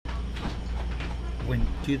Went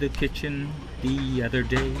to the kitchen the other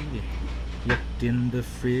day, looked in the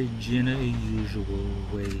fridge in a usual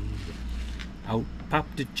way. Out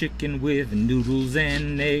popped a chicken with noodles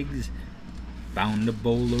and eggs. Found a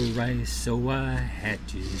bowl of rice, so I had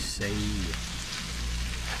to say,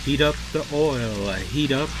 heat up the oil,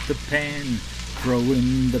 heat up the pan, throw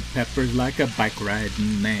in the peppers like a bike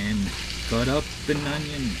riding man. Cut up an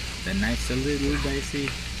onion, the knife's a little dicey,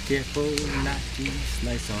 careful not to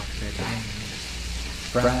slice off that hand.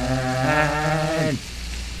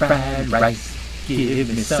 Fried rice, give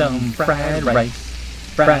me some fried rice.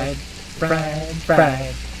 Fried,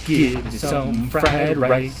 give me some fried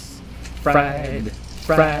rice. Fried,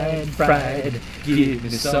 give me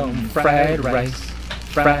some fried rice.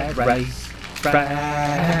 Fried rice,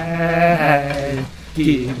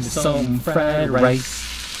 give me some fried rice.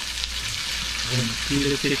 Went to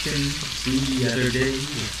the kitchen the other day,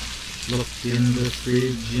 looked in the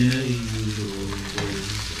fridge in a usual way.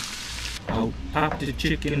 Out popped a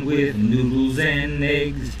chicken with noodles and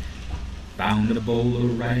eggs. Found a bowl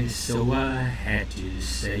of rice, so I had to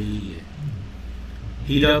say,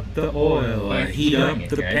 heat up the oil, heat up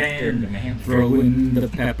the pan, throw in the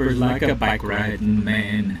peppers like a bike riding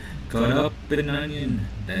man. Cut up an onion,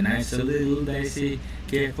 the knife's a little dicey,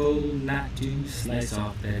 careful not to slice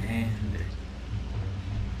off that hand.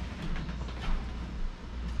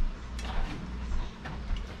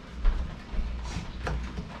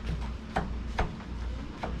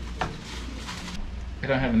 I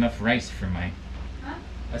don't have enough rice for my. Huh?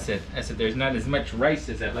 I said there's not as much rice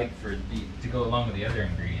as I'd like for to go along with the other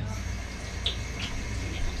ingredients.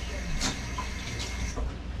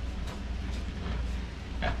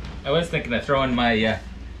 I was thinking of throwing my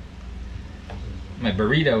my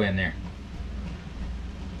burrito in there.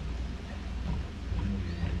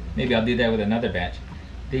 Maybe I'll do that with another batch.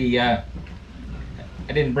 I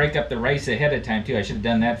didn't break up the rice ahead of time too. I should have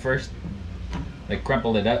done that first. Like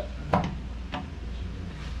crumpled it up.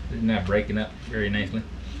 It's not breaking up very nicely.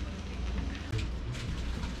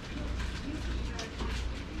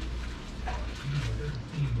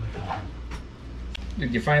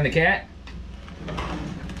 Did you find the cat?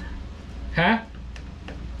 Huh?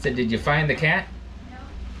 Said, did you find the cat?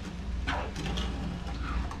 No.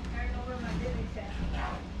 Over my Billy set.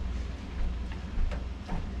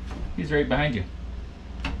 He's right behind you.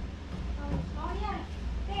 Oh yeah.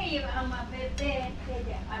 There you are, my baby.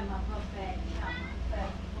 I'm a puppet.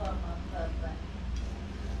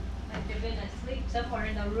 Like they've been asleep somewhere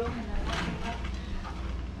in the room and I woke them up.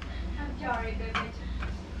 I'm sorry, baby.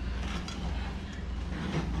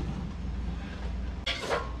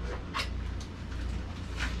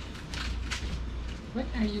 What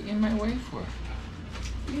are you in my way for?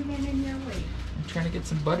 You've been in your way. I'm trying to get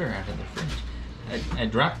some butter out of the fridge. I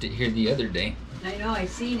dropped it here the other day. I know, I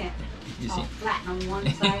seen it. You all see? flat on one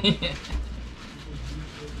side.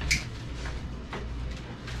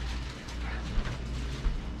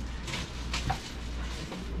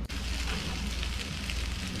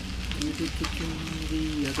 To the kitchen the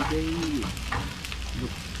other day,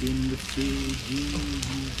 looked in the fridge in the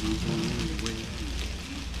usual way.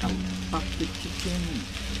 Out popped the chicken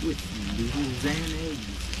with noodles and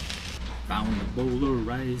eggs. Found a bowl of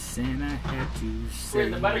rice and I had to say,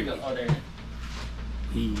 Where'd the butter go? Oh, there.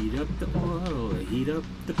 heat up the oil, heat up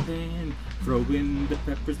the pan, throw in the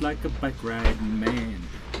peppers like a bike riding man.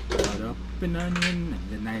 Cut up an onion,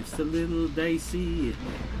 the knife's a little dicey,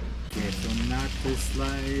 careful not to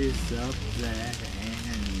slice up that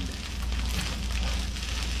hand.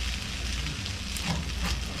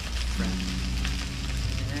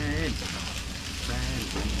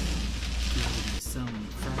 Fried rice, give me some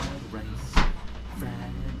fried rice. Fried,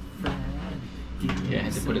 give me Yeah, I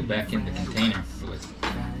had to put it back in the container. It was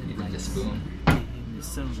needed the spoon. Give me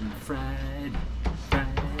some fried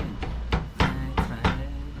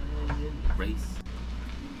rice.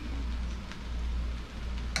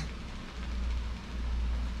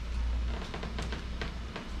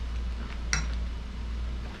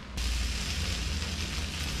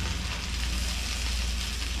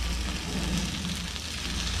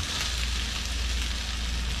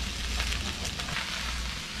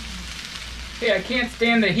 Hey, I can't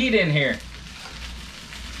stand the heat in here.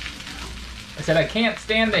 I said I can't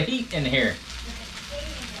stand the heat in here.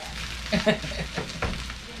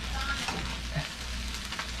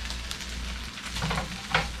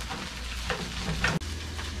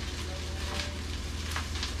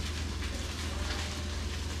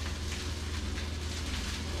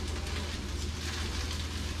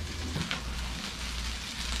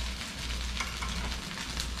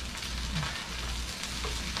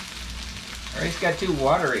 Rice got too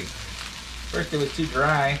watery. First it was too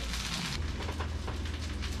dry.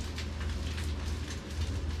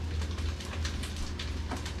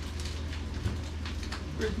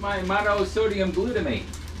 Where's my monosodium glutamate?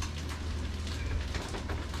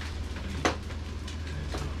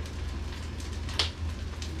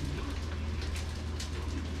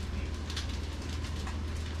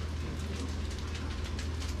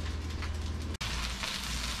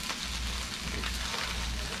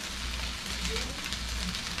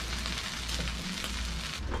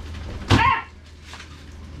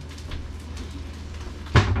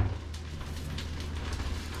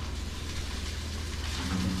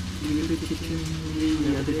 The kitchen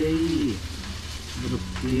the other day,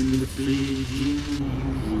 looked in the fridge in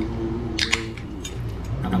the way.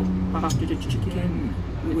 Out popped a chicken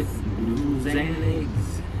with noodles and eggs.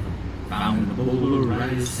 Found a bowl of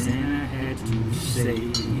rice and I had to say,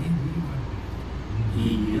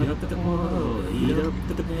 heat up the oil, heat up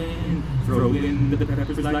the pan, throw in the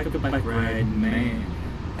peppers like a bike riding man.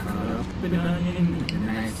 Cut up an onion,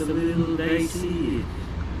 nice a little dicey.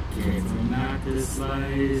 Careful not to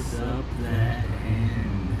slice up that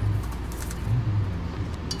hand.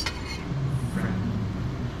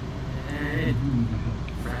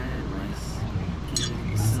 Fried rice. Give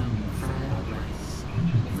me some fried rice.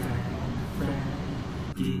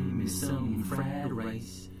 Give me some fried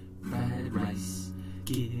rice. Fried rice.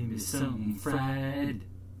 Give me some fried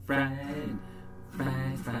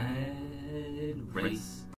rice.